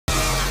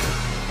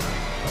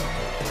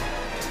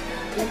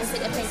Let me see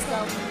the place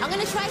go. I'm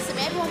gonna try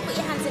something. Everyone put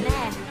your hands in the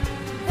air.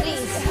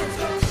 Please.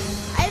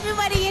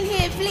 Everybody in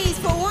here, please,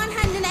 put one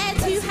hand in the air,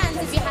 two hands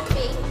if you're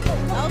happy.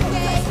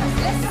 Okay,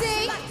 let's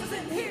sing.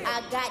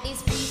 I got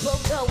these people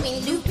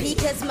going loopy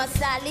cause my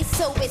style is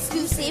so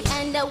exclusive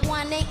and they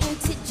wanna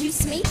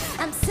introduce me.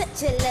 I'm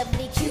such a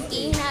lovely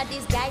cutie. Now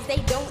these guys,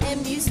 they don't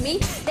amuse me.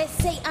 They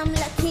say I'm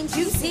looking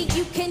juicy.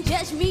 You can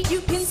judge me,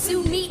 you can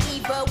sue me.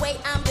 Either way,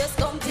 I'm just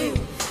gonna do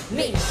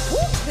me. Woo!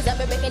 Cause I've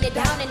been breaking it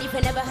down, and if you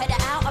never heard it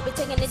out, I'll be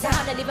taking it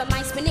down and leave a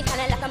mind spinning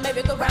kinda like a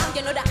merry-go-round.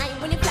 You know that I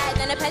ain't winning flies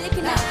than a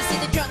pelican now. You see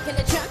the drunk in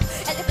the trunk,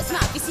 elephant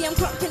smile. You see I'm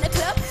drunk in the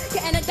club,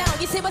 getting it down.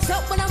 You say what's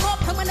up when I'm up,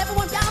 and whenever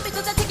I'm down,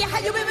 because I take it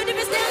how you ever do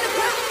is down the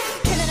ground.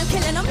 Killing them,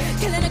 killing them,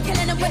 killing them,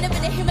 killing them. Whenever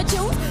they hear my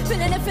tunes,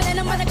 feeling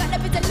them when I got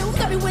nothing to lose.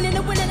 I'll be winning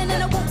and winning, and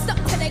then I won't stop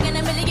till I get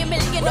a million.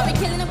 I'll be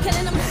killing them,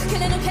 killing them,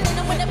 killing them, killing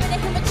them. Whenever they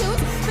hear my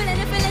tunes,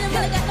 feeling them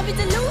when I got nothing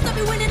to lose. I'll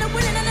be winning and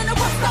winning, and then I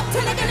won't stop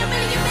till I get a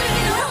million.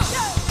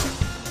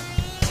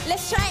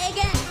 Let's try it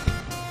again.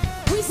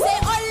 We say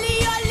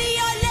Oli, Oli,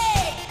 Oli.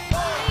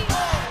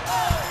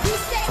 We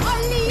say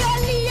Oli,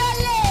 Oli,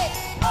 Oli.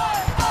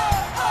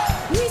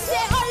 We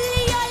say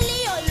Oli, Oli,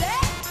 Oli.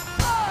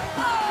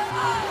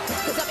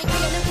 Cause I'll be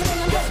killing them, killing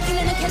them,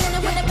 killing them, killing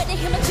them. Whenever they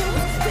hear my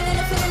tunes, feeling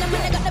them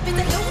when I got nothing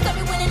to lose. I'll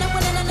be winning and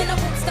winning, and then I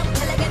won't stop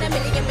till I get a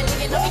million.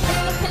 I'll be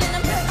killing them, killing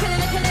them, killing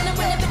them, killing them.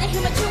 Whenever they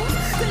hear my tunes,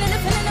 feeling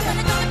them when I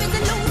got nothing to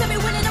lose. I'll be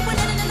winning and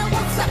winning, and then I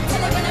won't stop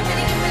till I get a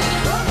million.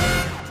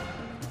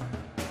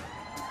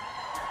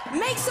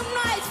 Make some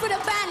noise for the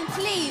band,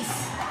 please.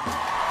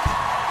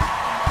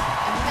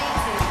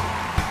 Amazing.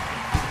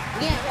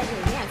 We ain't ready,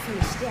 we ain't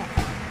finished yet.